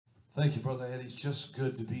Thank you, Brother Eddie. It's just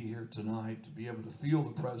good to be here tonight, to be able to feel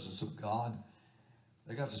the presence of God.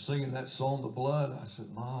 They got to singing that song, The Blood. I said,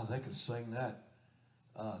 Ma, they could sing that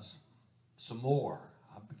some more.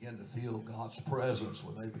 I began to feel God's presence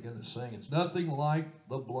when they began to sing. It's nothing like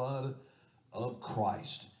the blood of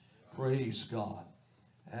Christ. Praise God.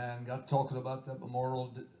 And got talking about that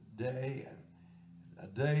Memorial Day, and a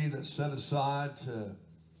day that's set aside to,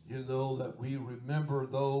 that we remember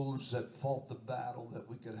those that fought the battle, that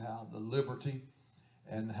we could have the liberty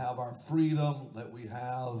and have our freedom that we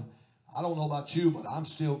have. I don't know about you, but I'm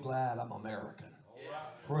still glad I'm American.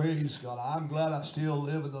 Praise God. I'm glad I still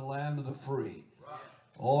live in the land of the free.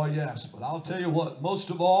 Oh, yes. But I'll tell you what, most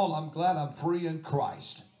of all, I'm glad I'm free in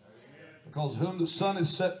Christ. Because whom the Son is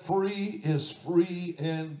set free is free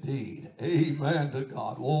indeed. Amen to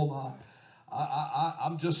God. Oh, my.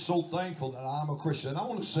 I'm just so thankful that I'm a Christian. I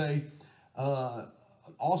want to say,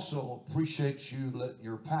 also appreciate you letting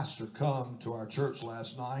your pastor come to our church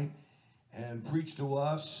last night and preach to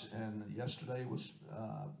us. And yesterday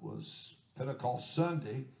was Pentecost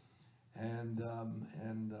Sunday, and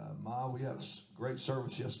we had a great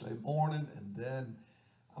service yesterday morning. And then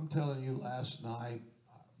I'm telling you, last night,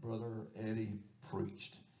 Brother Eddie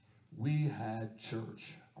preached. We had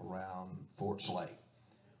church around Fort Slate.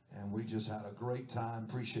 And we just had a great time.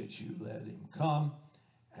 Appreciate you letting him come.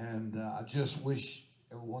 And I just wish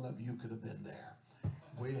every one of you could have been there.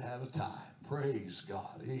 We had a time. Praise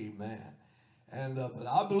God. Amen. And but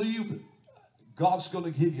I believe God's going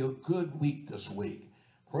to give you a good week this week.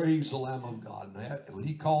 Praise the Lamb of God. And when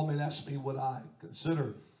he called me and asked me would I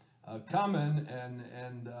consider coming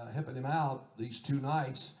and helping him out these 2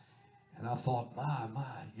 nights. And I thought, my,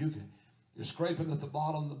 you're scraping at the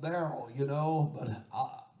bottom of the barrel,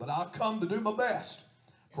 but I'll come to do my best.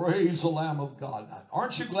 Praise the Lamb of God.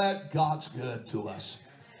 Aren't you glad God's good to us?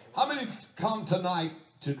 How many come tonight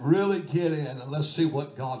to really get in and let's see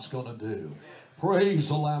what God's going to do? Praise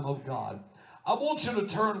the Lamb of God. I want you to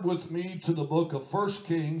turn with me to the book of 1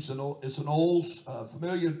 Kings. It's an old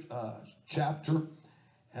familiar chapter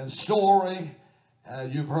and story.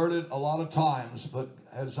 You've heard it a lot of times, but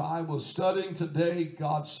as I was studying today,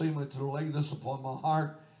 God seemed to lay this upon my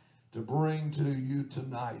heart to bring to you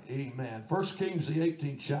tonight. Amen. 1 Kings, the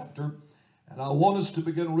 18th chapter, and I want us to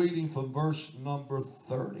begin reading from verse number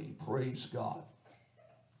 30. Praise God.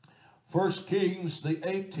 1 Kings, the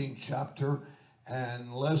 18th chapter,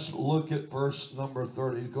 and let's look at verse number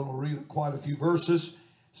 30. We're going to read quite a few verses,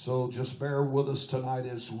 so just bear with us tonight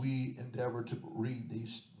as we endeavor to read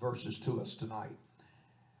these verses to us tonight.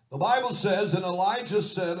 The Bible says, and Elijah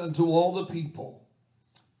said unto all the people,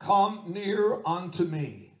 come near unto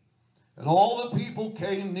me. And all the people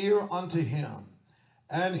came near unto him,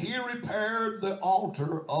 and he repaired the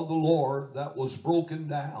altar of the Lord that was broken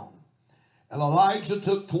down. And Elijah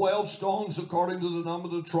took 12 stones according to the number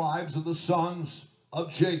of the tribes of the sons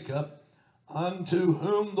of Jacob, unto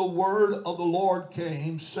whom the word of the Lord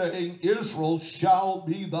came, saying, Israel shall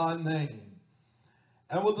be thy name.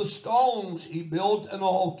 And with the stones he built an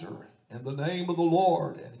altar in the name of the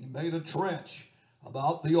Lord, and he made a trench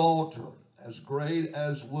about the altar, as great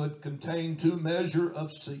as would contain 2 measures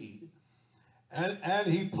of seed. And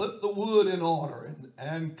he put the wood in order,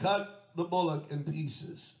 and cut the bullock in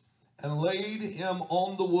pieces, and laid him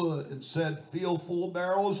on the wood, and said, fill full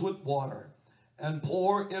barrels with water, and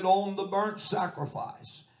pour it on the burnt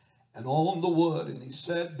sacrifice, and on the wood. And he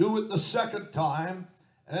said, do it the second time.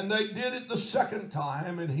 And they did it the second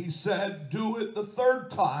time. And he said, do it the third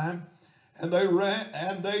time. And they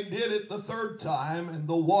did it the third time, and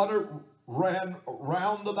the water ran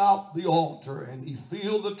round about the altar, and he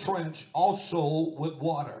filled the trench also with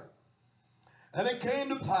water. And it came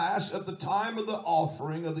to pass at the time of the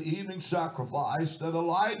offering of the evening sacrifice that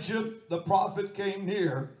Elijah the prophet came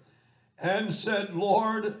near and said,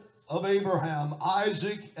 Lord of Abraham,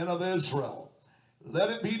 Isaac, and of Israel,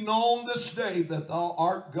 let it be known this day that thou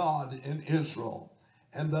art God in Israel,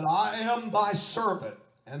 and that I am thy servant,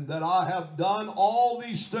 and that I have done all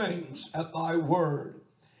these things at thy word.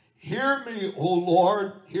 Hear me, O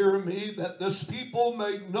Lord, hear me, that this people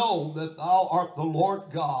may know that thou art the Lord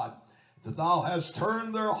God, that thou hast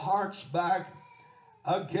turned their hearts back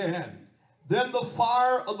again. Then the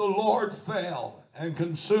fire of the Lord fell and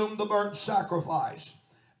consumed the burnt sacrifice,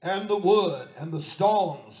 and the wood, and the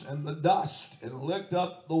stones, and the dust, and licked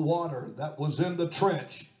up the water that was in the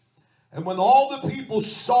trench. And when all the people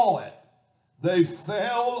saw it, they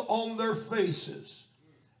fell on their faces.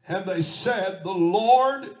 And they said, the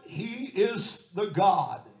Lord, he is the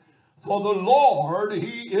God. For the Lord,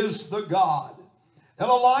 he is the God. And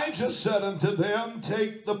Elijah said unto them,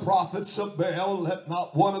 take the prophets of Baal, let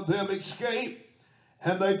not one of them escape.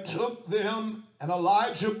 And they took them, and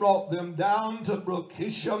Elijah brought them down to Brook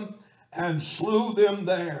Kishon and slew them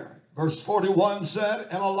there. Verse 41 said,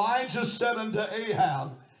 and Elijah said unto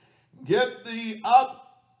Ahab, get thee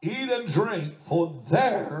up, eat and drink, for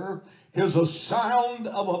there is a sound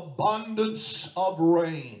of abundance of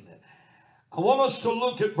rain. I want us to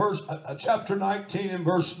look at chapter 19 and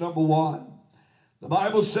verse number 1. The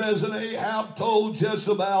Bible says, and Ahab told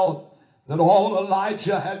Jezebel that all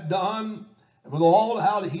Elijah had done, and with all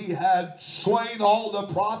how he had slain all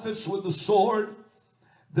the prophets with the sword.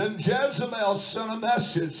 Then Jezebel sent a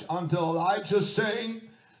message unto Elijah, saying,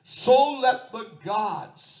 so let the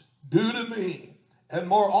gods do to me, and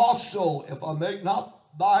more also, if I make not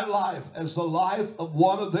thy life as the life of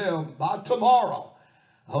one of them by tomorrow,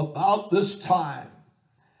 about this time.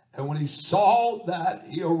 And when he saw that,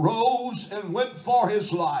 he arose and went for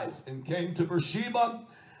his life, and came to Beersheba,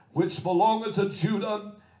 which belongeth to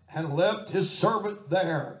Judah, and left his servant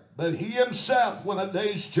there. But he himself went a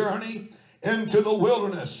day's journey into the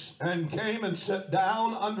wilderness, and came and sat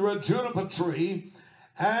down under a juniper tree,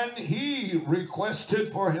 and he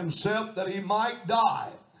requested for himself that he might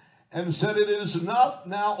die, and said, it is enough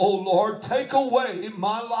now, O Lord, take away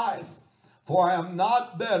my life, for I am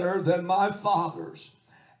not better than my fathers.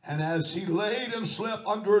 And as he laid and slept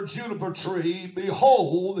under a juniper tree,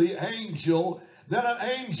 behold, then an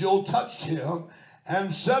angel touched him,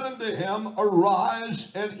 and said unto him,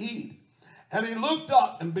 arise and eat. And he looked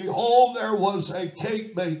up, and behold, there was a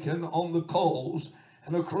cake baking on the coals,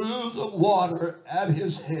 and a cruse of water at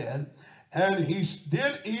his head. And he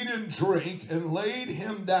did eat and drink, and laid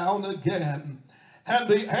him down again. And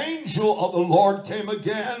the angel of the Lord came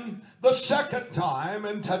again the second time,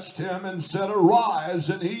 and touched him, and said, arise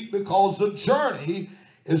and eat, because the journey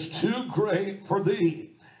is too great for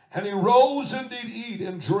thee. And he rose and did eat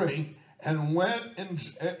and drink, and went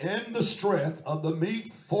in the strength of the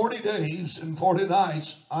meat 40 days and 40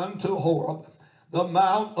 nights unto Horeb, the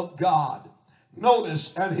mount of God.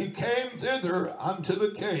 Notice, and he came thither unto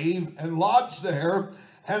the cave, and lodged there.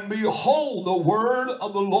 And behold, the word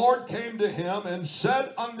of the Lord came to him, and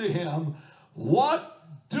said unto him, what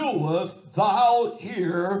doest thou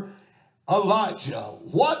here, Elijah?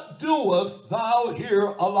 What doest thou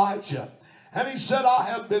here, Elijah? And he said, I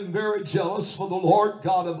have been very jealous for the Lord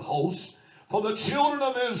God of hosts, for the children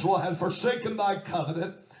of Israel have forsaken thy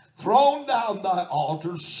covenant, thrown down thy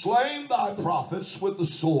altars, slain thy prophets with the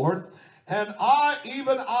sword, and I,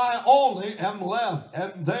 even I only, am left,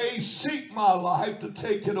 and they seek my life to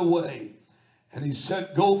take it away. And he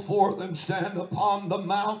said, go forth and stand upon the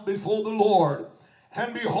mount before the Lord.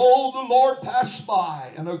 And behold, the Lord passed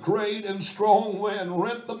by, and a great and strong wind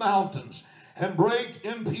rent the mountains, and brake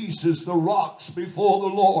in pieces the rocks before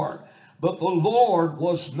the Lord. But the Lord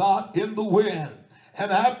was not in the wind.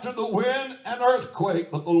 And after the wind, an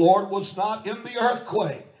earthquake, but the Lord was not in the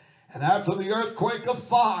earthquake. And after the earthquake, a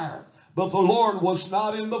fire, but the Lord was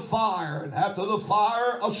not in the fire. And after the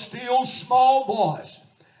fire, a still small voice.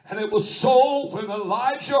 And it was so, when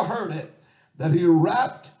Elijah heard it, that he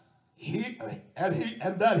wrapped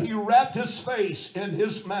his face in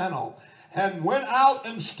his mantle, and went out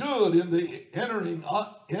and stood in the entering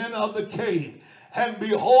in of the cave. And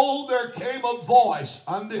behold, there came a voice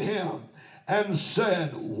unto him, and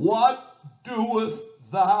said, what doest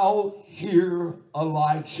thou here,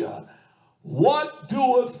 Elijah? What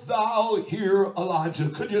doest thou here, Elijah?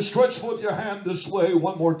 Could you stretch forth your hand this way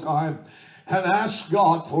one more time and ask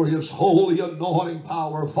God for his holy anointing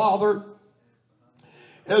power? Father,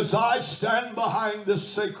 as I stand behind this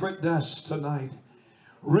sacred desk tonight,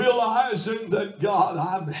 realizing that, God,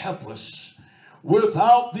 I'm helpless.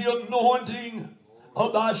 Without the anointing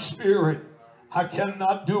of thy Spirit, I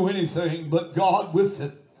cannot do anything, but God, with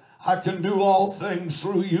it, I can do all things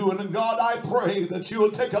through you. And God, I pray that you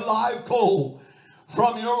will take a live coal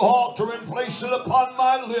from your altar and place it upon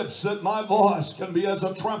my lips, that my voice can be as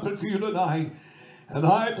a trumpet for you tonight. And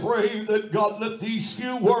I pray that, God, let these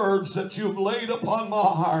few words that you've laid upon my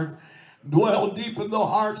heart dwell deep in the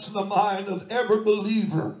hearts and the mind of every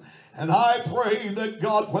believer. And I pray that,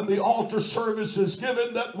 God, when the altar service is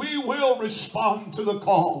given, that we will respond to the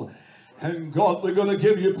call. And God, we're going to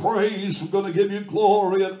give you praise. We're going to give you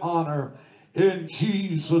glory and honor. In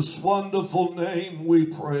Jesus' wonderful name we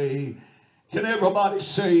pray. Can everybody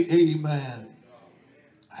say amen?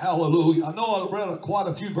 Hallelujah. I know I read quite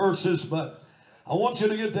a few verses, but I want you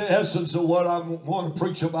to get the essence of what I want to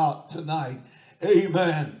preach about tonight.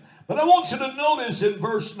 Amen. But I want you to notice in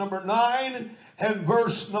verse number 9 and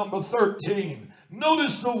verse number 13.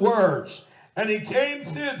 Notice the words. And he came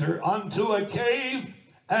thither unto a cave,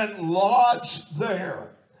 and lodged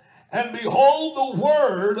there. And behold, the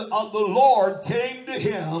word of the Lord came to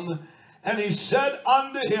him, and he said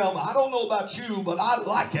unto him, I don't know about you, but I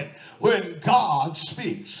like it when God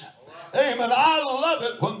speaks. Amen. I love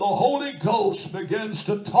it when the Holy Ghost begins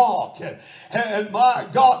to talk, and my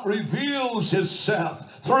God reveals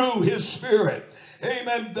himself through his Spirit.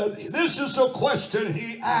 Amen. This is a question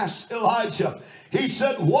he asked Elijah. He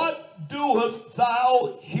said, what doest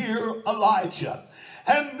thou here, Elijah?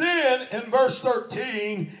 And then in verse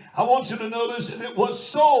 13, I want you to notice, and it was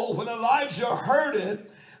so when Elijah heard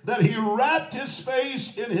it, that he wrapped his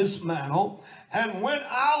face in his mantle and went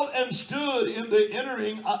out and stood in the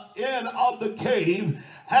entering in of the cave.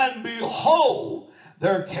 And behold,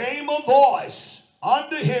 there came a voice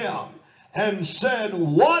unto him and said,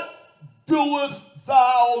 what doest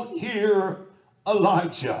thou here,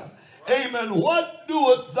 Elijah? Amen. What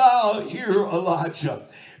doest thou here, Elijah?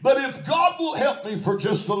 But if God will help me for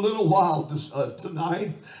just a little while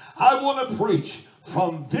tonight, I want to preach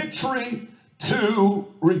from victory to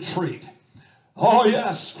retreat. Oh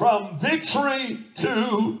yes, from victory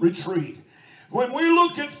to retreat. When we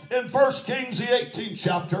look at in 1 Kings, the 18th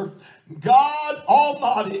chapter, God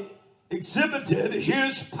Almighty exhibited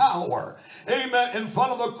his power, amen, in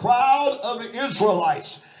front of a crowd of the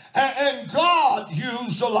Israelites. And God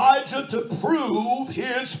used Elijah to prove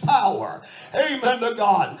his power. Amen to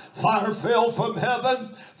God. Fire fell from heaven.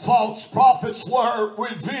 False prophets were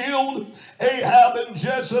revealed. Ahab and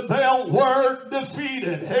Jezebel were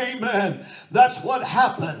defeated. Amen. That's what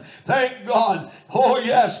happened. Thank God. Oh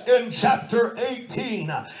yes, in chapter 18.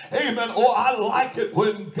 Amen. Oh, I like it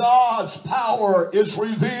when God's power is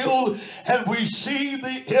revealed and we see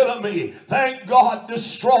the enemy, thank God,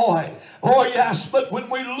 destroyed. Oh yes, but when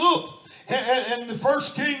we look in the 1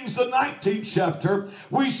 Kings, the 19th chapter,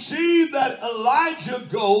 we see that Elijah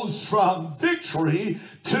goes from victory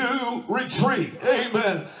to retreat.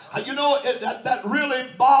 Amen. You know, that really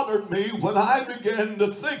bothered me when I began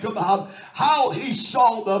to think about how he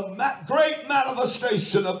saw the great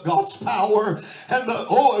manifestation of God's power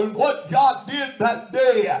and what God did that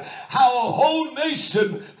day. How a whole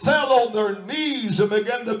nation fell on their knees and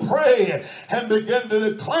began to pray and began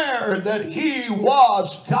to declare that he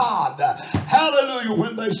was God. Hallelujah.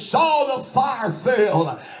 When they saw the fire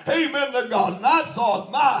fell. Amen to God. And I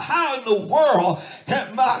thought, how in the world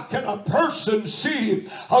can a person see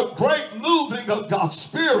a great moving of God's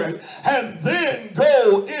Spirit and then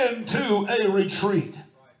go into a retreat?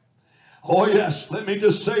 Oh yes, let me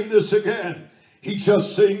just say this again. He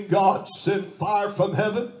just seen God send fire from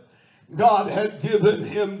heaven. God had given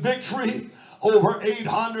him victory over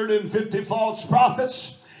 850 false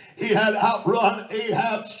prophets. He had outrun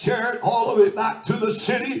Ahab's chariot all the way back to the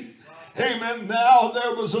city. Amen. Now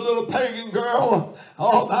there was a little pagan girl.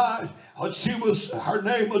 Oh my. Her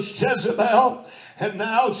name was Jezebel. And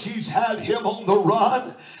now she's had him on the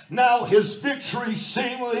run. Now his victory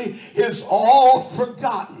seemingly is all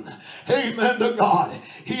forgotten. Amen to God.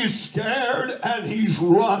 He's scared and he's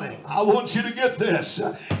running. I want you to get this.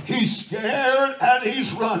 He's scared and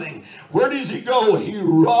he's running. Where does he go? He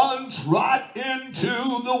runs right into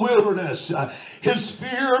the wilderness. His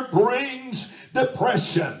fear brings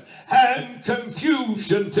depression and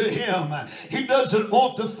confusion to him. He doesn't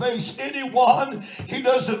want to face anyone. He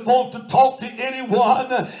doesn't want to talk to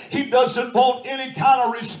anyone. He doesn't want any kind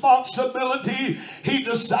of responsibility. He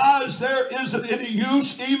decides there isn't any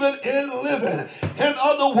use even in living. In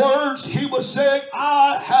other words, he was saying,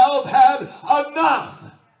 I have had enough.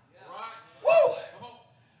 Woo!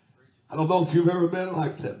 I don't know if you've ever been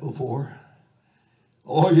like that before.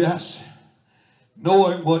 Oh yes.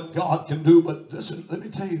 Knowing what God can do. But listen, let me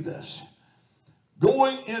tell you this.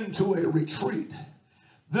 Going into a retreat,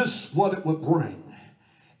 this is what it would bring.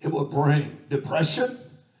 It would bring depression.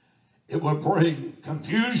 It would bring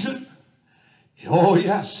confusion. Oh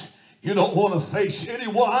yes. You don't want to face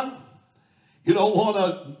anyone. You don't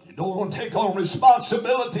want to take on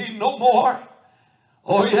responsibility no more.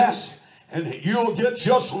 Oh yes. And you'll get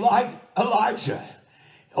just like Elijah.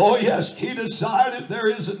 Oh yes, he decided there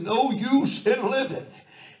is no use in living.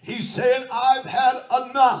 He's saying, I've had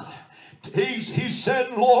enough. He's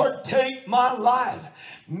saying, Lord, take my life.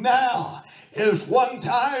 Now is one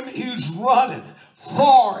time he's running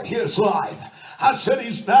for his life. I said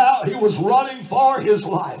he was running for his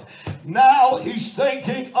life. Now he's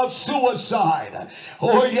thinking of suicide.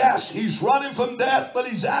 Oh yes, he's running from death, but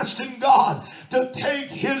he's asking God to take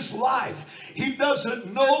his life. He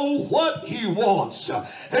doesn't know what he wants.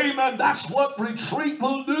 Amen. That's what retreat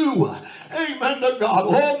will do. Amen to God.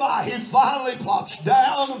 Oh my, he finally plops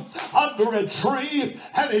down under a tree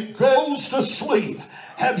and he goes to sleep.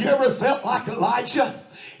 Have you ever felt like Elijah?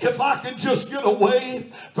 if I can just get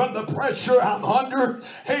away from the pressure I'm under.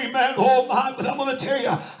 Amen. Oh my, but I'm going to tell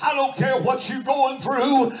you, I don't care what you're going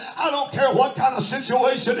through. I don't care what kind of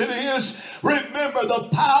situation it is. Remember the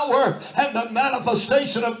power and the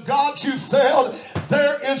manifestation of God you felt.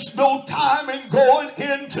 There is no time in going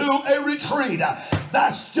into a retreat.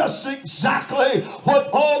 That's just exactly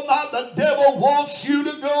what the devil wants you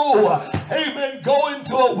to go. Amen. Go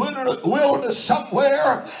into a wilderness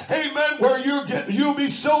somewhere. Amen. Where you'll be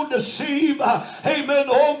so deceived. Amen.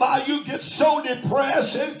 Oh my, you get so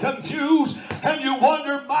depressed and confused, and you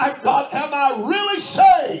wonder, my God, am I really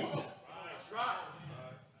saved?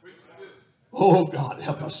 Oh God,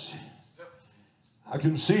 help us. I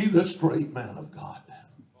can see this great man of God.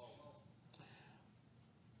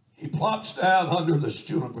 He plops down under this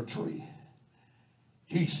juniper tree.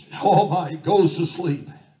 He goes to sleep.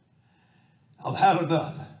 I've had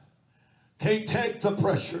enough. Can't take the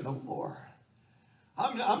pressure no more.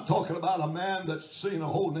 I'm talking about a man that's seen a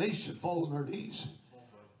whole nation fall on their knees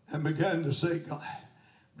and began to say,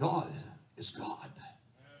 God is God.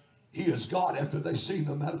 He is God after they've seen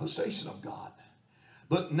the manifestation of God.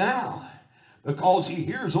 But now, because he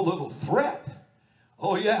hears a little threat,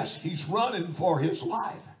 oh yes, he's running for his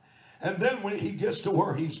life. And then when he gets to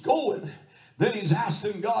where he's going, then he's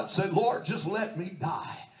asking God, said, Lord, just let me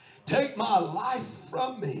die. Take my life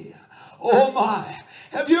from me. Oh my.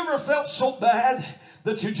 Have you ever felt so bad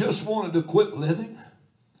that you just wanted to quit living?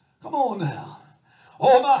 Come on now.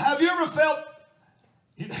 Oh my. Have you ever felt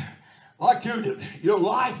like your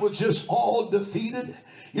life was just all defeated?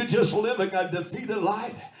 You're just living a defeated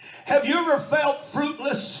life. Have you ever felt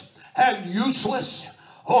fruitless and useless?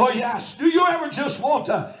 Oh yes. Do you ever just want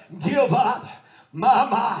to give up?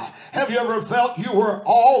 My. Have you ever felt you were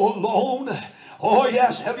all alone? Oh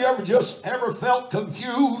yes. Have you ever felt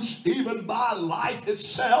confused even by life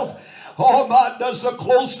itself? Oh my, does the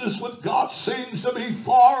closeness with God seems to be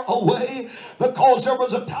far away? Because there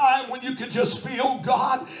was a time when you could just feel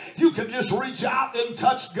God. You could just reach out and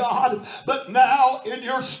touch God. But now in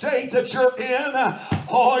your state that you're in,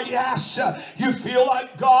 oh yes, you feel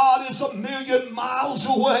like God is 1,000,000 miles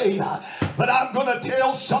away. But I'm going to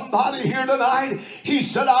tell somebody here tonight, he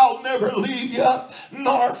said, I'll never leave you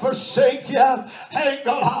nor forsake you. Thank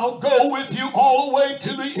God, I'll go with you all the way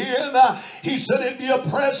to the end. He said, it'd be a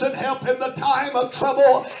present help in the time of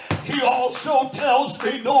trouble. He also tells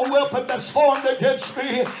me no weapon that's formed against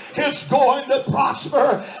me is going to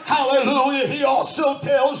prosper. Hallelujah. He also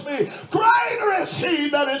tells me greater is he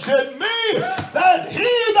that is in me than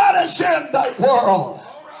he that is in the world.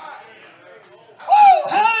 Oh,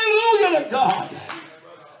 hallelujah to God.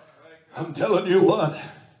 I'm telling you what,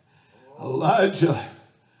 Elijah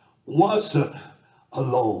wasn't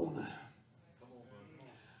alone.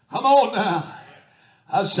 Come on now.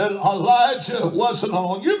 I said Elijah wasn't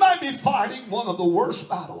alone. You might be fighting one of the worst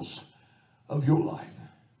battles of your life.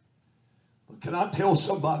 But can I tell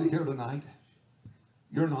somebody here tonight,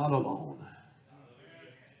 you're not alone.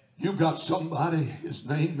 You got somebody, his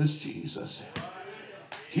name is Jesus.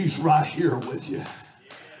 He's right here with you.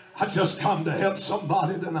 I just come to help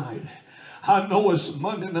somebody tonight. I know it's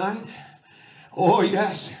Monday night. Oh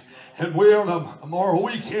yes. And we're on a tomorrow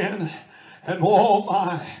weekend. And oh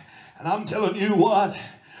my. And I'm telling you what,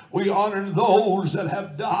 we honor those that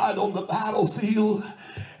have died on the battlefield.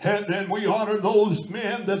 And then we honor those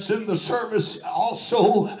men that's in the service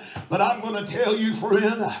also. But I'm going to tell you,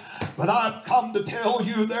 friend, but I've come to tell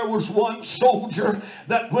you there was one soldier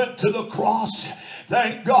that went to the cross.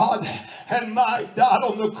 Thank God, and died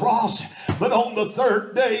on the cross. But on the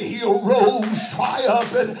third day, he arose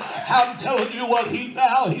triumphant. I'm telling you what,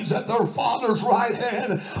 he's at their Father's right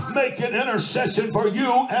hand, making intercession for you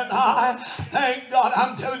and I. Thank God,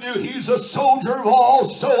 I'm telling you, he's a soldier of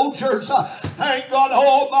all soldiers. Thank God,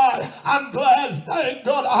 oh my, I'm glad, thank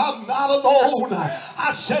God, I'm not alone.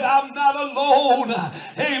 I said I'm not alone.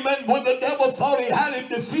 Amen. When the devil thought he had him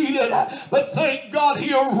defeated, but thank God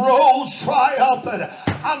he arose triumphant.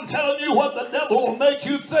 I'm telling you what, the devil will make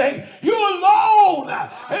you think you're alone.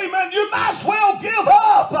 Amen. You might as well give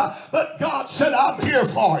up. But God said, I'm here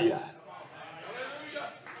for you.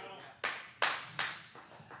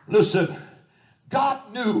 Listen,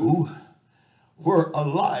 God knew where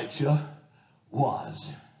Elijah was.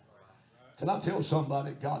 Can I tell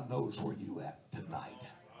somebody, God knows where you at tonight?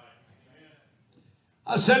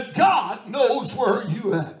 I said, God knows where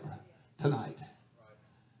you at tonight.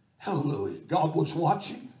 Hallelujah. God was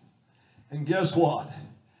watching. And guess what?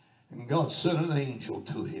 And God sent an angel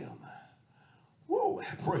to him. Whoa,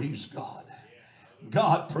 praise God.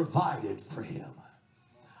 God provided for him.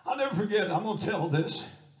 I'll never forget, I'm going to tell this.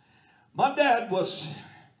 My dad was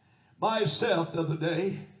by himself the other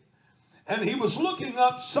day. and he was looking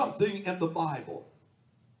up something in the Bible.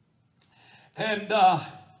 And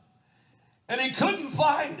he couldn't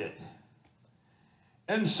find it.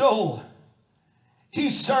 And so he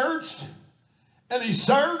searched, and he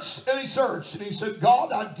searched, and he searched. And he said,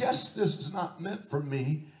 God, I guess this is not meant for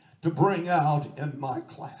me to bring out in my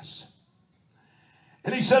class.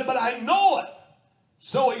 And he said, but I know it.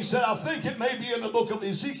 So he said, I think it may be in the book of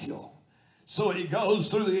Ezekiel. So he goes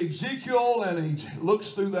through the Ezekiel, and he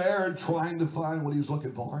looks through there and trying to find what he was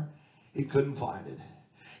looking for. He couldn't find it.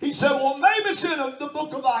 He said, well, maybe it's in the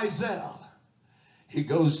book of Isaiah. He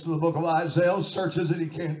goes to the book of Isaiah, searches it, he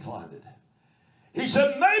can't find it. He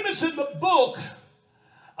said, maybe it's in the book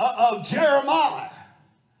of Jeremiah.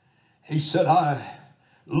 He said, I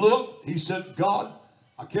looked. He said, God,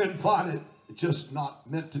 I can't find it. It's just not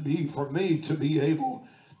meant to be for me to be able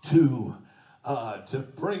to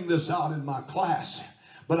bring this out in my class.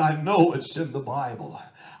 But I know it's in the Bible.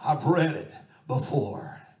 I've read it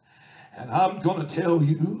before. And I'm going to tell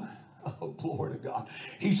you, oh, glory to God.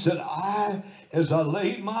 He said, as I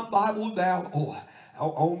laid my Bible down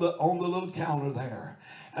on the little counter there,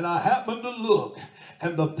 and I happened to look,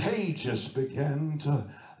 and the pages began to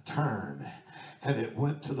turn, and it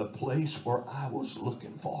went to the place where I was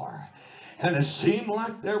looking for. And it seemed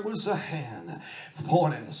like there was a hand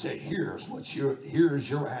pointing and saying, here's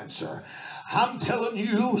your answer. I'm telling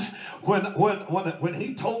you, when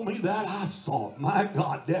he told me that, I thought, my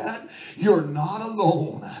God, Dad, you're not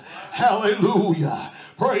alone. Hallelujah.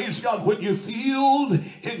 Praise God. When you feel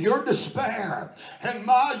in your despair, and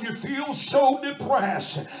you feel so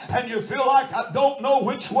depressed, and you feel like I don't know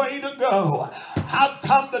which way to go, I've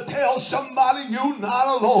come to tell somebody you're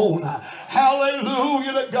not alone.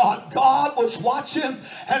 Hallelujah to God. God was watching,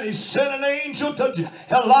 and he sent an angel to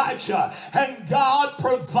Elijah, and God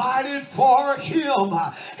provided for him.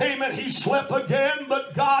 Amen. He slept again,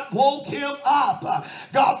 but God woke him up.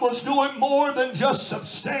 God was doing more than just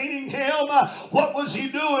sustaining him. What was he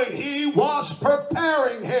doing? He was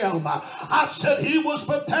preparing him. I said he was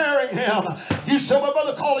preparing him. You said, well,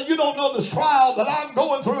 Brother Cauley, you don't know this trial that I'm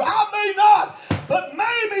going through. I may not, but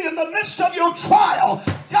maybe in the midst of your trial,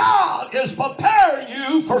 God is preparing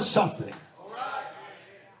you for something.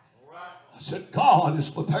 I said, God is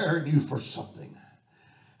preparing you for something.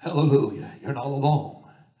 Hallelujah. You're not alone.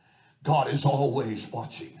 God is always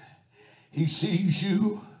watching. He sees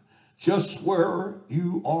you just where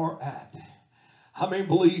you are at. How many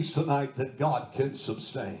believes tonight that God can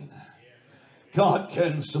sustain? God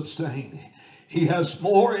can sustain. He has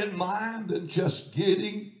more in mind than just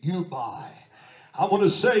getting you by. I want to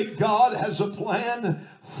say God has a plan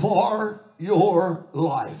for your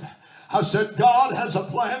life. I said God has a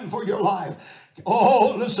plan for your life.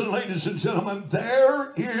 Oh, listen, ladies and gentlemen,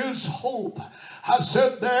 there is hope. I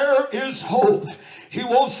said there is hope. He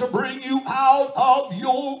wants to bring you out of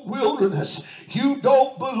your wilderness. You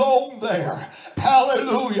don't belong there.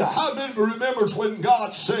 Hallelujah. How many remembers when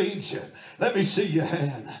God saves you? Let me see your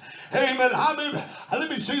hand. Amen. Let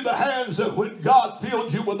me see the hands that when God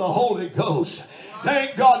filled you with the Holy Ghost.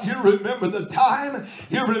 Thank God you remember the time.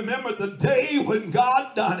 You remember the day when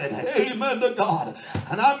God done it. Amen to God.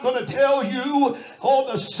 And I'm going to tell you,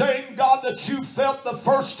 the same God that you felt the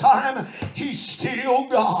first time, he's still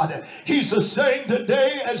God. He's the same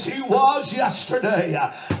today as he was yesterday.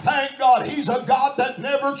 Thank God he's a God that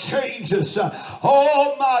never changes.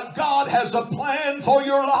 Oh, my God has a plan for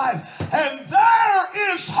your life. And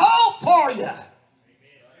there is hope for you.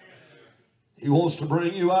 He wants to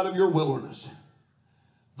bring you out of your wilderness.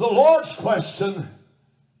 The Lord's question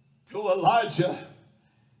to Elijah,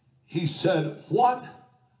 he said, what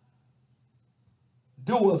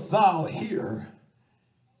doest thou here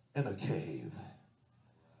in a cave?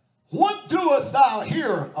 What doest thou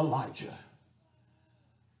here, Elijah?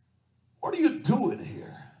 What are you doing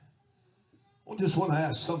here? I just want to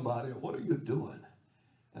ask somebody, what are you doing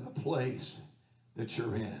in a place that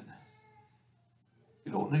you're in?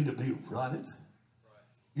 You don't need to be running.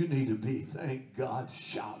 You need to be, thank God,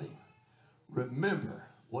 shouting. Remember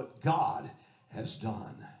what God has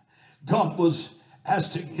done. God was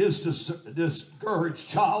asking his discouraged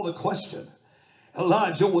child a question.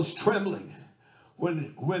 Elijah was trembling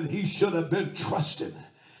when he should have been trusting.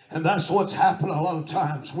 And that's what's happened a lot of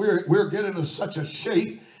times. We're getting in such a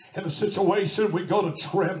shape, in a situation, we go to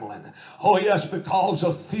trembling. Oh, yes, because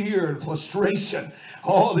of fear and frustration.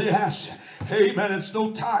 Oh, yes. Amen. It's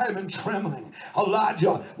no time in trembling.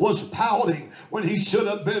 Elijah was pouting when he should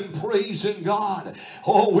have been praising God.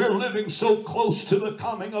 Oh, we're living so close to the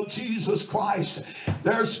coming of Jesus Christ.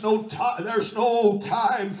 There's no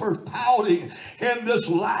time for pouting in this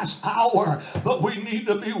last hour, but we need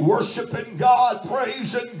to be worshiping God,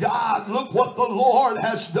 praising God. Look what the Lord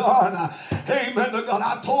has done. Amen to God.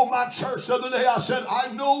 I told my church the other day, I said,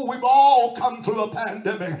 I know we've all come through a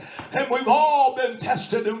pandemic, and we've all been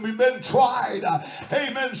tested, and we've been tried.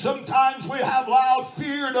 Amen. Sometimes we have loud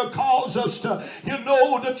fear to cause us to,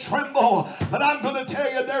 to tremble. But I'm going to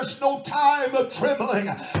tell you, there's no time of trembling,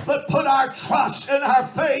 but put our trust and our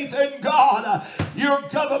faith in God. Your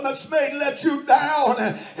governments may let you down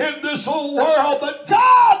in this whole world, but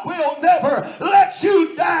God will never let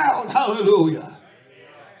you down. Hallelujah.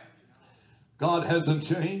 God hasn't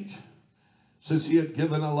changed since he had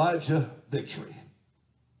given Elijah victory.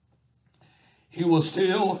 He was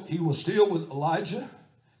still with Elijah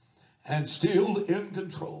and still in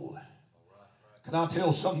control. Can I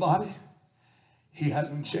tell somebody? He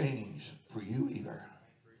hasn't changed for you either.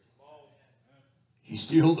 He's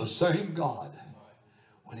still the same God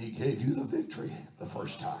when he gave you the victory the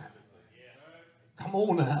first time. Come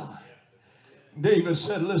on now. David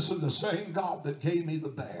said, listen, the same God that gave me the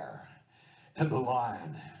bear and the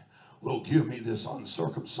lion will give me this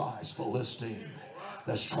uncircumcised Philistine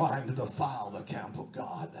that's trying to defile the camp of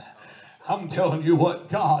God. I'm telling you what,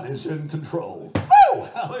 God is in control. Oh,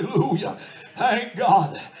 hallelujah. Thank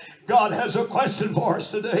God. God has a question for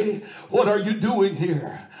us today. What are you doing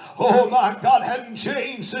here? Oh my God, hadn't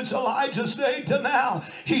changed since Elijah's day to now.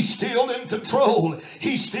 He's still in control.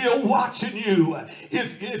 He's still watching you.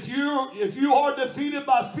 If you are defeated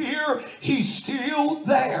by fear, he's still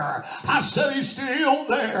there. I said he's still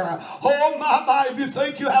there. Oh my, if you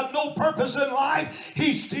think you have no purpose in life,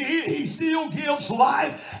 he still gives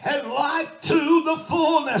life and life to the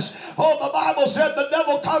fullness. Oh, the Bible said the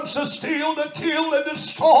devil comes to steal, to kill, and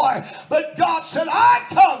destroy. But God said, I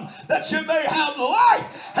come that you may have life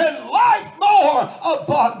and life more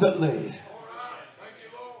abundantly.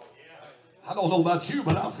 I don't know about you,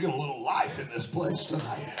 but I feel a little life in this place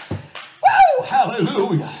tonight. Woo!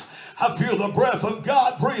 Hallelujah. I feel the breath of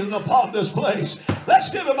God breathing upon this place. Let's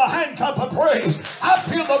give him a hand clap of praise. I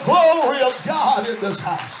feel the glory of God in this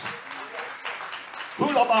house.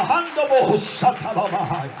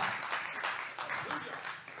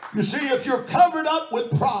 You see, if you're covered up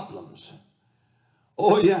with problems,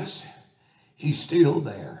 oh yes, he's still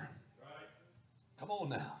there. Come on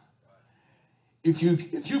now. If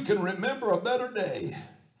you can remember a better day,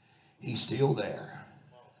 he's still there.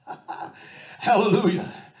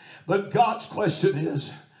 Hallelujah. But God's question is,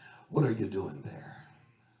 what are you doing there?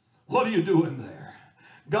 What are you doing there?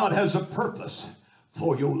 God has a purpose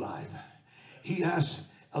for your life. He asked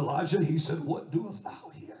Elijah, he said, what doest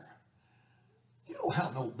thou here? You don't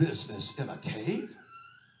have no business in a cave.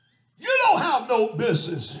 You don't have no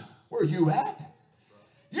business where you at.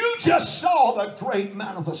 You just saw the great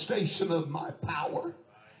manifestation of my power.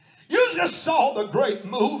 You just saw the great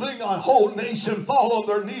moving, a whole nation fall on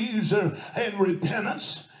their knees in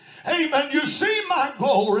repentance. Amen. You see my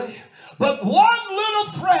glory. But one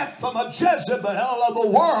little threat from a Jezebel of the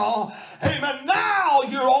world, amen, now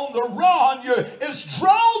you're on the run. It's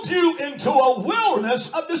drove you into a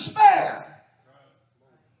wilderness of despair.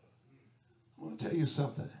 I want to tell you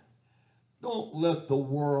something. Don't let the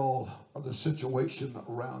world or the situation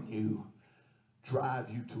around you drive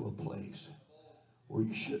you to a place where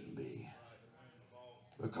you shouldn't be.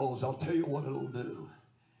 Because I'll tell you what it'll do.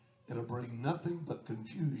 It'll bring nothing but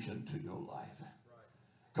confusion to your life.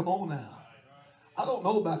 Come on now. I don't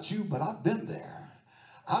know about you, but I've been there.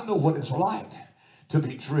 I know what it's like to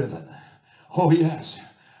be driven. Oh yes.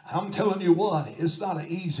 I'm telling you what, it's not an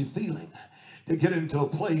easy feeling to get into a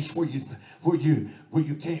place where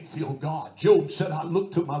you can't feel God. Job said, I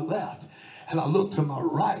look to my left and I look to my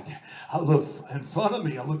right. I look in front of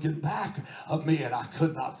me, I look in back of me, and I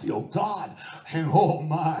could not feel God. And oh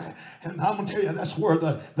my, and I'm going to tell you, that's where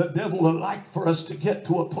the devil would like for us to get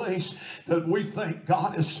to a place that we think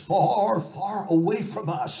God is far, far away from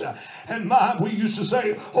us. And we used to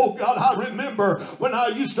say, oh God, I remember when I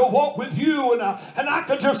used to walk with you, and I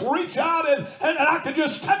could just reach out and I could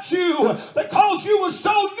just touch you because you were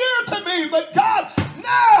so near to me. But God,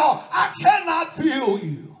 now I cannot feel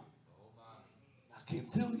you. I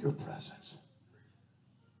can't feel your presence.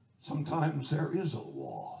 Sometimes there is a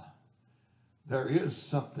wall. There is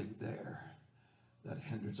something there that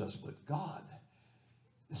hinders us. But God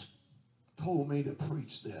has told me to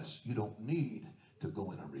preach this. You don't need to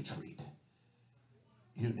go in a retreat.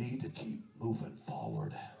 You need to keep moving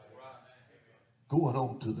forward. going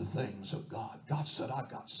on to the things of God. God said, I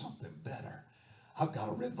got something better. I've got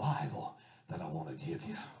a revival that I want to give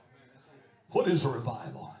you. What is a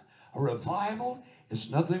revival? A revival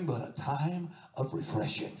is nothing but a time of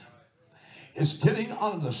refreshing. It's getting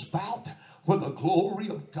on the spout where the glory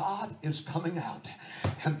of God is coming out.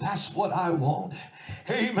 And that's what I want.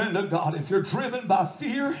 Amen to God. If you're driven by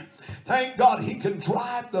fear, thank God he can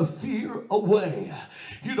drive the fear away.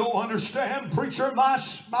 You don't understand, preacher, my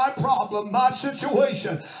problem, my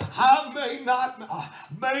situation. I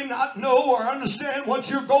may not know or understand what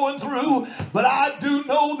you're going through, but I do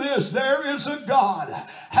know this. There is a God,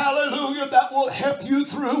 hallelujah, that will help you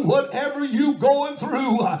through whatever you're going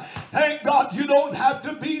through. Thank God you don't have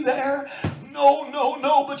to be there.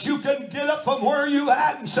 No, but you can get up from where you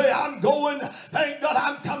at and say, I'm going, thank God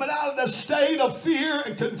I'm coming out of the state of fear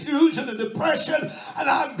and confusion and depression, and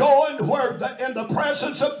I'm going in the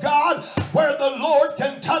presence of God where the Lord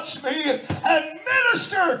can touch me and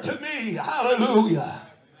minister to me. Hallelujah.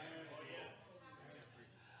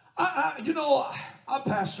 I've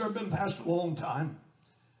been pastor a long time,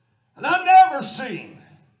 and I've never seen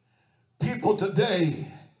people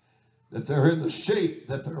today that they're in the shape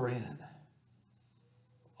that they're in.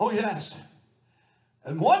 Oh, yes.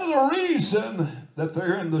 And one of the reasons that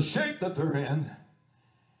they're in the shape that they're in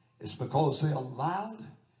is because they allowed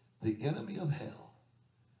the enemy of hell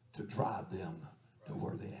to drive them to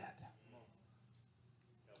where they're at.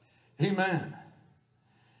 Amen.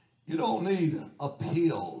 You don't need a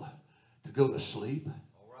pill to go to sleep.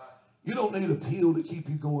 You don't need a pill to keep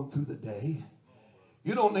you going through the day.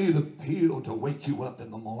 You don't need a pill to wake you up in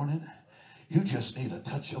the morning. You just need a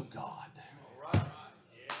touch of God.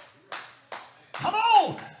 Come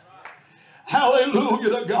on.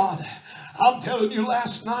 Hallelujah to God. I'm telling you,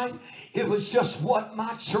 last night, it was just what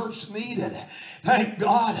my church needed. Thank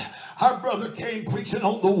God. Our brother came preaching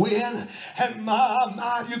on the wind, and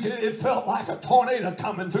it felt like a tornado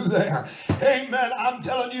coming through there. Amen. I'm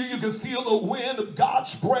telling you, you can feel the wind of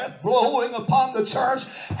God's breath blowing upon the church.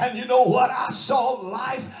 And you know what? I saw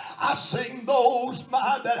life. I seen those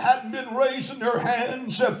that hadn't been raising their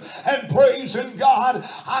hands and praising God.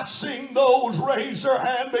 I've seen those raise their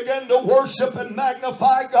hand, begin to worship and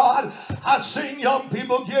magnify God. I've seen young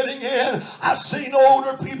people getting in. I've seen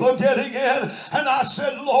older people getting in. And I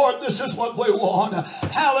said, Lord, this is what we want.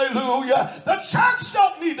 Hallelujah. The church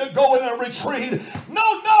don't need to go in a retreat. No.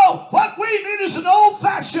 What we need is an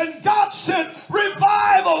old-fashioned, God-sent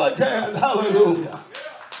revival again. Hallelujah.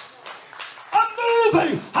 A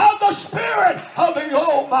moving of the Spirit of the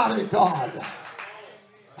Almighty God.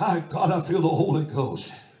 My God, I feel the Holy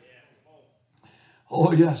Ghost.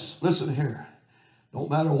 Oh, yes. Listen here. No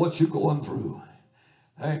matter what you're going through,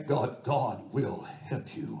 thank God, God will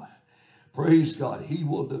help you. Praise God. He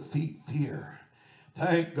will defeat fear.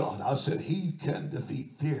 Thank God. I said he can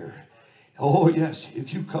defeat fear. Oh, yes.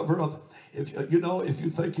 If you cover up, if you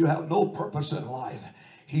think you have no purpose in life,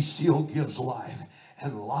 he still gives life,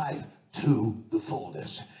 and life to the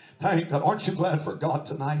fullness. Thank God. Aren't you glad for God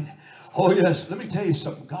tonight? Oh, yes. Let me tell you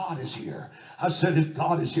something. God is here. I said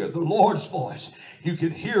God is here. The Lord's voice. You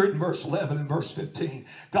can hear it in verse 11 and verse 15.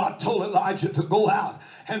 God told Elijah to go out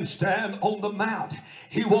and stand on the mount.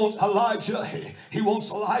 He wants Elijah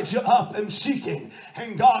up and seeking.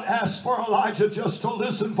 And God asked for Elijah just to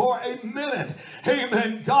listen for a minute.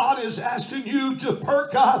 Amen. God is asking you to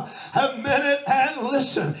perk up a minute and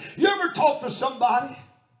listen. You ever talk to somebody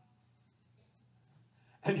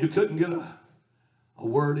and you couldn't get a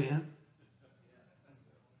word in?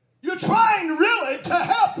 You're trying really to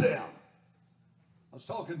help them. I was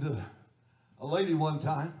talking to a lady one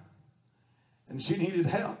time, and she needed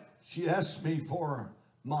help. She asked me for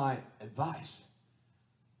my advice.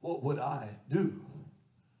 What would I do?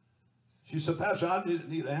 She said, Pastor, I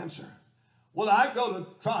need an answer. Well, I go to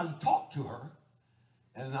try to talk to her,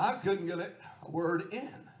 and I couldn't get a word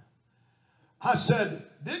in. I said,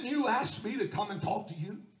 didn't you ask me to come and talk to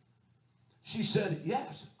you? She said,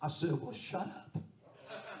 yes. I said, well, shut up.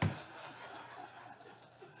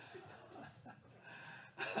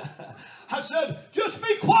 I said, just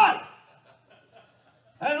be quiet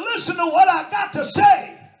and listen to what I got to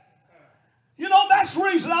say. You know, that's the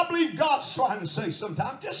reason I believe God's trying to say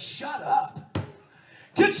sometimes, just shut up.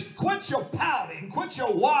 Quit your pouting, quit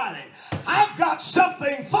your whining. I've got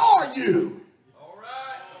something for you. All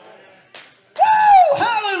right. Woo!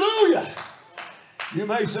 Hallelujah. You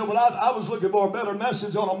may say, well, I was looking for a better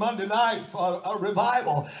message on a Monday night for a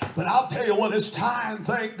revival. But I'll tell you what, it's time,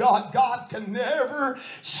 thank God. God can never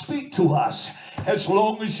speak to us as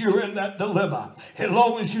long as you're in that dilemma, as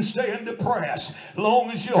long as you stay depressed, as long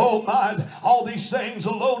as you, oh my, all these things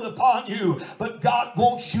are loaded upon you. But God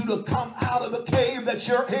wants you to come out of the cave that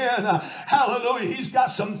you're in. Hallelujah. He's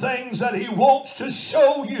got some things that he wants to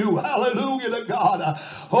show you. Hallelujah to God.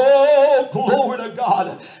 Oh, glory to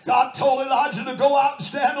God. God told Elijah to go out and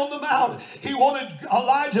stand on the mount. He wanted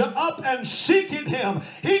Elijah up and seeking him.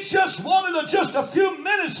 He just wanted just a few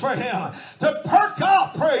minutes for him to perk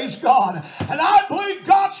up, praise God. And I believe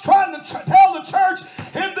God's trying to tell the church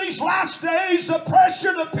in these last days, the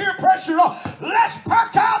pressure, the peer pressure, let's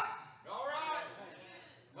perk up. All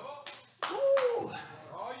right. Ooh.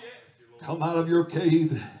 Come out of your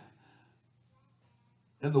cave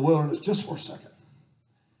in the wilderness just for a second.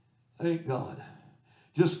 Thank God.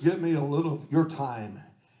 Just give me a little of your time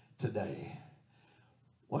today.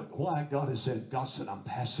 Why God has said, God said, I'm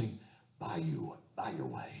passing by you, by your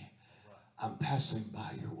way. I'm passing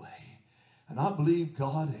by your way. And I believe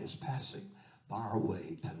God is passing by our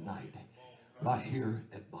way tonight, right here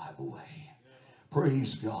at Bible Way.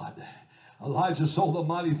 Praise God. Elijah saw the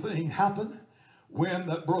mighty thing happen. Wind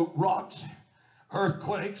that broke rocks,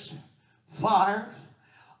 earthquakes, fire,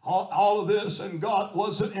 all of this, and God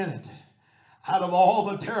wasn't in it. Out of all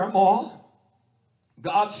the turmoil,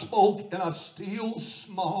 God spoke in a still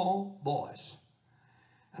small voice.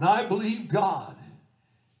 And I believe God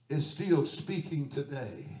is still speaking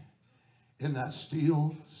today in that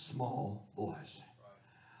still small voice.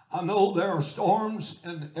 I know there are storms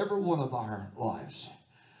in every one of our lives.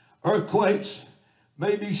 Earthquakes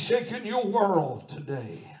may be shaking your world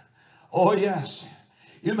today. Oh yes,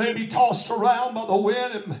 you may be tossed around by the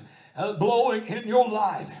wind and blowing in your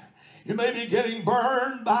life. You may be getting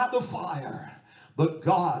burned by the fire, but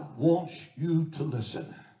God wants you to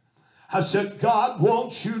listen. I said, God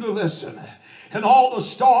wants you to listen. In all the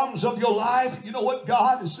storms of your life, you know what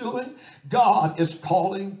God is doing? God is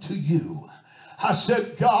calling to you. I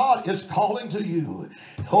said, God is calling to you.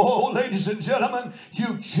 Oh, ladies and gentlemen,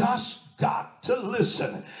 you just got to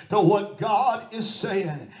listen to what God is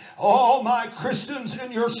saying. Oh, my Christians,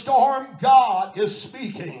 in your storm, God is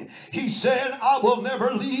speaking. He said, I will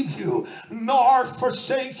never leave you nor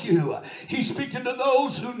forsake you. He's speaking to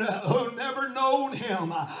those who never known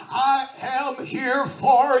him. I am here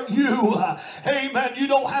for you. Amen. You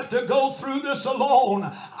don't have to go through this alone.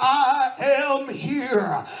 I am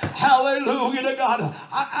here. Hallelujah to God.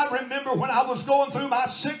 I remember when I was going through my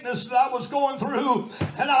sickness that I was going through,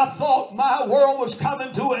 and I thought my world was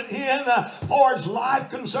coming to an end for as life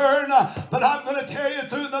concerned. But I'm going to tell you,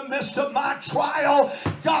 through the midst of my trial,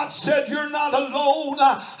 God said, you're not alone.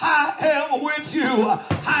 I am with you.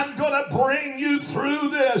 I'm going to bring you through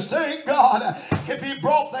this. Thank God. If he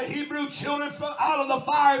brought the Hebrew children out of the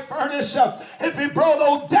fire furnace, if he brought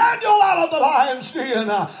old Daniel out of the lion's den,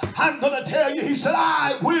 I'm going to tell you, he said,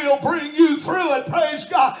 I will bring you through it. Praise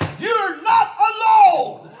God. You're not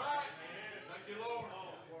alone.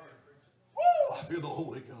 Woo, I feel the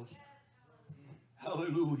Holy Ghost.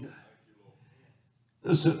 Hallelujah.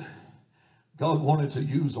 Listen, God wanted to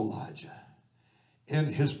use Elijah in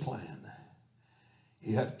his plan.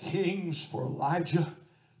 He had kings for Elijah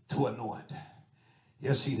to anoint.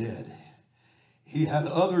 Yes, he did. He had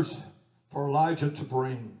others for Elijah to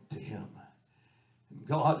bring to him.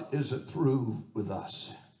 God isn't through with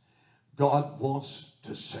us. God wants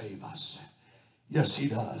to save us. Yes, he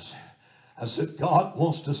does. I said, God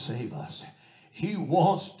wants to save us. He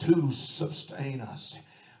wants to sustain us.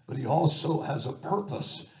 But he also has a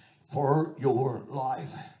purpose for your life.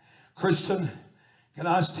 Christian, can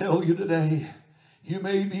I tell you today, you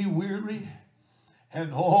may be weary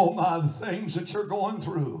and all my things that you're going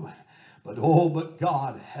through. But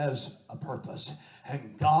God has a purpose.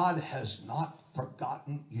 And God has not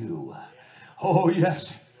forgotten you. Oh, yes.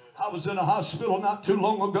 I was in a hospital not too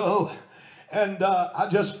long ago. And I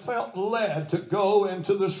just felt led to go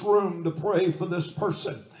into this room to pray for this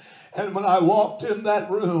person. And when I walked in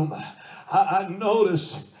that room, I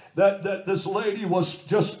noticed that this lady was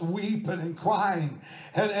just weeping and crying.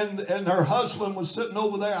 And her husband was sitting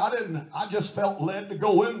over there. I just felt led to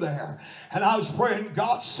go in there. And I was praying,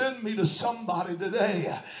 God, send me to somebody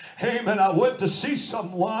today. Amen. I went to see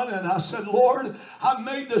someone and I said, Lord, I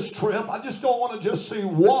made this trip. I just don't want to just see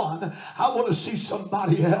one. I want to see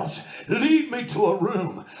somebody else. Lead me to a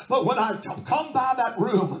room. But when I come by that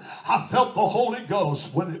room, I felt the Holy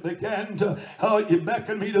Ghost when it began to, it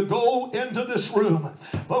beckoned me to go into this room.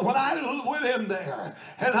 But when I went in there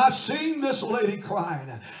and I seen this lady crying,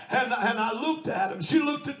 mine. And I looked at him. She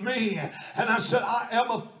looked at me. And I said, I am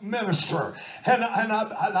a minister. And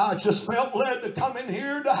I just felt led to come in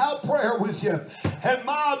here to have prayer with you. And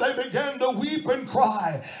they began to weep and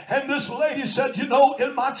cry. And this lady said, you know,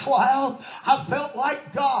 in my trial, I felt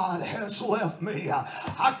like God has left me.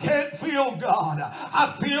 I can't feel God.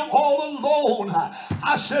 I feel all alone.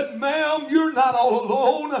 I said, ma'am, you're not all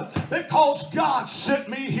alone, because God sent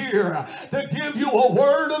me here to give you a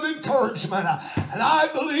word of encouragement. And I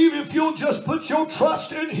believe if you'll just put your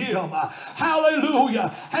trust in Him,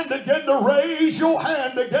 hallelujah, and begin to raise your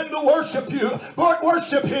hand, begin to worship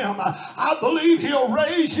Him, I believe He'll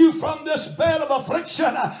raise you from this bed of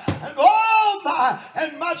affliction. And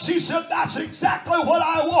she said, that's exactly what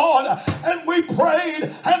I want. And we prayed,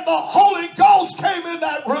 and the Holy Ghost came in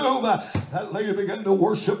that room. That lady began to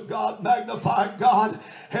worship God, magnify God.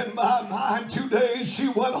 In my mind, 2 days she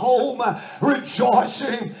went home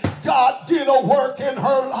rejoicing. God did a work in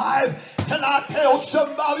her life. Can I tell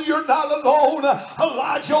somebody, you're not alone?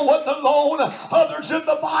 Elijah wasn't alone. Others in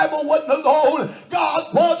the Bible wasn't alone.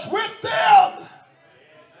 God was with them.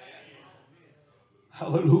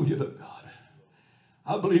 Hallelujah to God.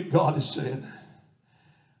 I believe God is saying,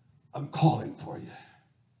 I'm calling for you.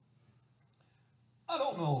 I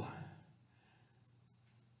don't know,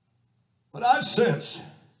 but I sense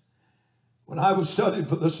when I was studying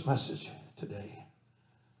for this message today,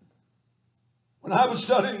 when I was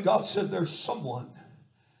studying, God said there's someone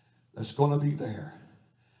that's going to be there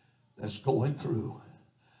that's going through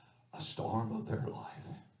a storm of their life.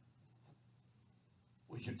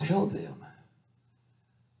 Will you tell them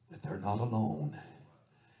that they're not alone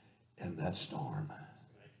in that storm?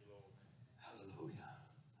 Hallelujah.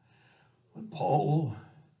 When Paul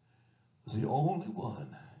was the only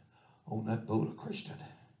one on that boat, a Christian.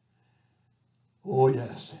 Oh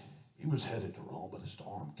yes, he was headed to Rome, but a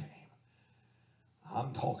storm came.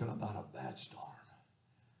 I'm talking about a bad storm.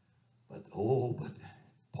 But Paul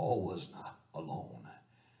was not alone,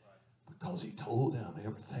 because he told them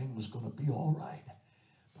everything was going to be all right,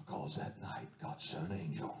 because that night God sent an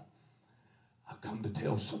angel. I've come to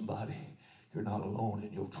tell somebody, you're not alone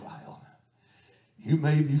in your trial. You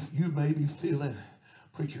may be feeling,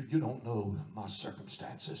 preacher, you don't know my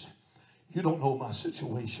circumstances. You don't know my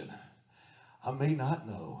situation. I may not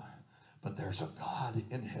know, but there's a God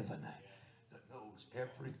in heaven that knows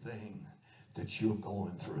everything that you're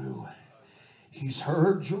going through. He's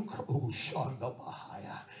heard your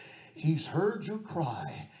He's heard your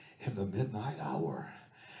cry in the midnight hour.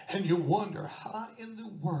 And you wonder, how in the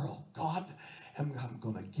world, God, am I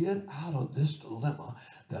going to get out of this dilemma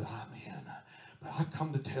that I'm in? But I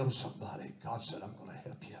come to tell somebody, God said, I'm going to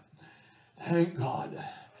help you. Thank God.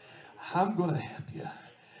 I'm going to help you.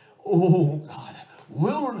 Oh, God.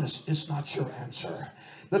 Wilderness is not your answer.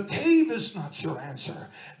 The cave is not your answer.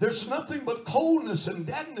 There's nothing but coldness and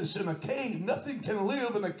deadness in a cave. Nothing can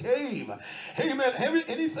live in a cave. Amen.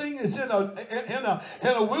 Anything is in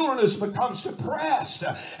a wilderness becomes depressed.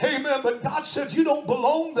 Amen. But God said you don't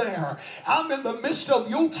belong there. I'm in the midst of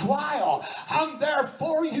your trial. I'm there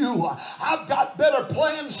for you. I've got better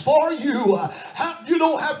plans for you. You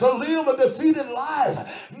don't have to live a defeated life.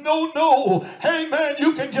 No. Amen.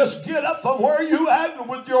 You can just get up from where you at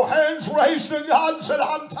with your hands raised to God and said,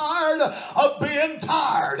 I'm tired of being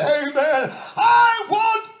tired. Amen. I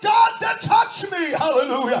want God to touch me.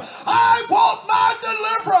 Hallelujah. I want my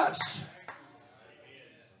deliverance.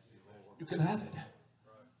 You can have it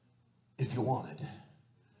if you want it.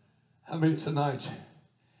 How many tonight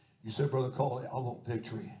you said, Brother Cauley, I want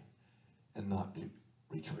victory and not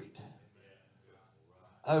retreat.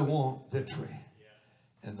 I want victory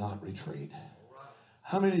and not retreat.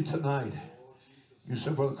 How many tonight you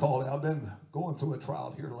said, Brother Cauley, I've been going through a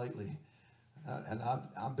trial here lately, and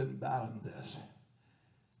I've been battling this,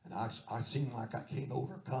 and I seem like I can't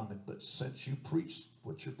overcome it, but since you preach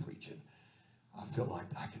what you're preaching, I feel like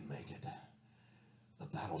I can make it. The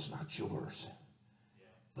battle's not yours,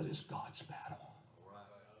 but it's God's battle.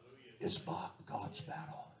 It's God's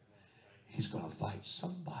battle. He's going to fight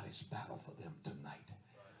somebody's battle for them tonight.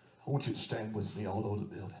 I want you to stand with me all over the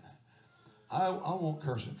building. I won't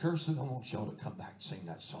curse it. Kirsten, I want y'all to come back and sing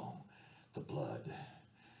that song, The Blood.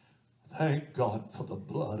 Thank God for the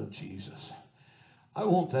blood of Jesus. I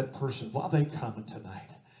want that person, while they coming tonight,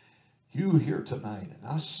 you here tonight, and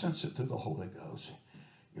I sense it through the Holy Ghost.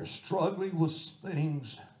 You're struggling with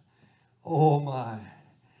things, oh my,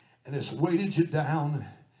 and it's weighted you down.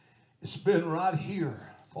 It's been right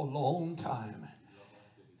here for a long time.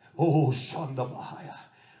 Oh, Shandamaya.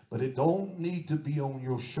 But it don't need to be on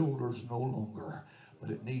your shoulders no longer,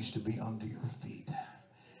 but it needs to be under your feet.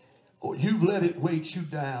 Or you've let it weight you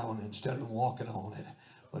down instead of walking on it.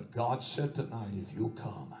 But God said tonight, if you'll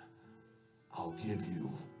come, I'll give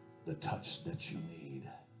you the touch that you need.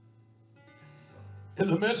 In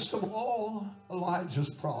the midst of all Elijah's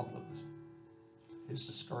problems, his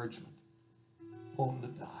discouragement, wanting to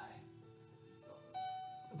die,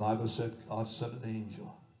 the Bible said God sent an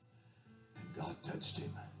angel and God touched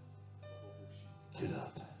him. Get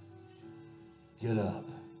up. Get up.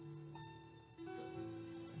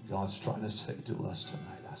 God's trying to say to us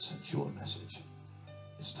tonight, I sent you a message.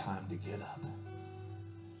 It's time to get up.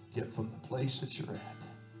 Get from the place that you're at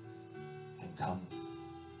and come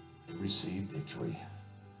and receive victory.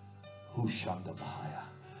 Hushandabahaya.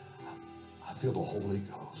 I feel the Holy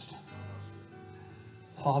Ghost.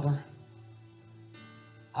 Father,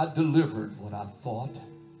 I delivered what I thought,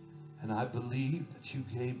 and I believe that you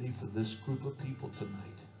gave me for this group of people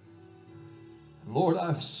tonight. And Lord,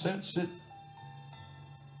 I've sensed it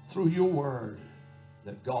through your word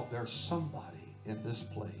that God, there's somebody in this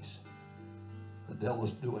place. The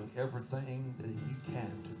devil's doing everything that he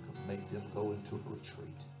can to make them go into a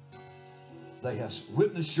retreat. They have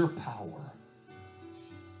witnessed your power.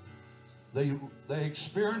 They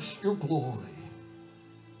experienced your glory.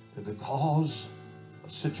 And because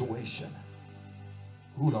of situation,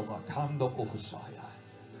 the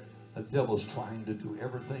devil's trying to do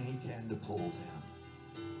everything he can to pull them.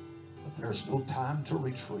 But there's no time to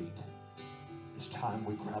retreat. It's time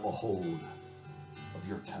we grab a hold of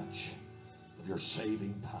your touch, of your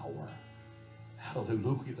saving power.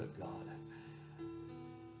 Hallelujah to God.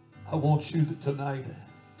 I want you to tonight,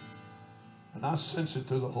 and I sense it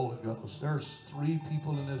through the Holy Ghost, there's 3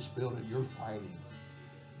 people in this building. You're fighting.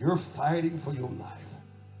 You're fighting for your life.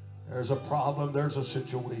 There's a problem. There's a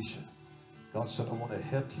situation. God said, I want to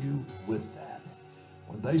help you with that.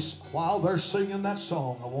 While they're singing that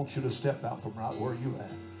song, I want you to step out from right where you're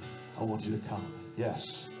at. I want you to come.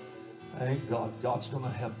 Yes. Thank God. God's going to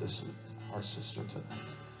help our sister tonight.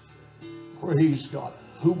 Praise God.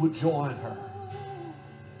 Who would join her?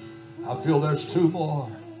 I feel there's 2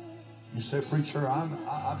 more. You say, preacher, I've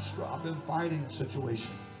been fighting a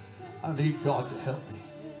situation. I need God to help me.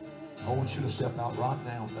 I want you to step out right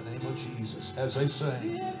now in the name of Jesus as they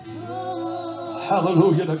sing.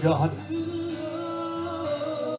 Hallelujah to God.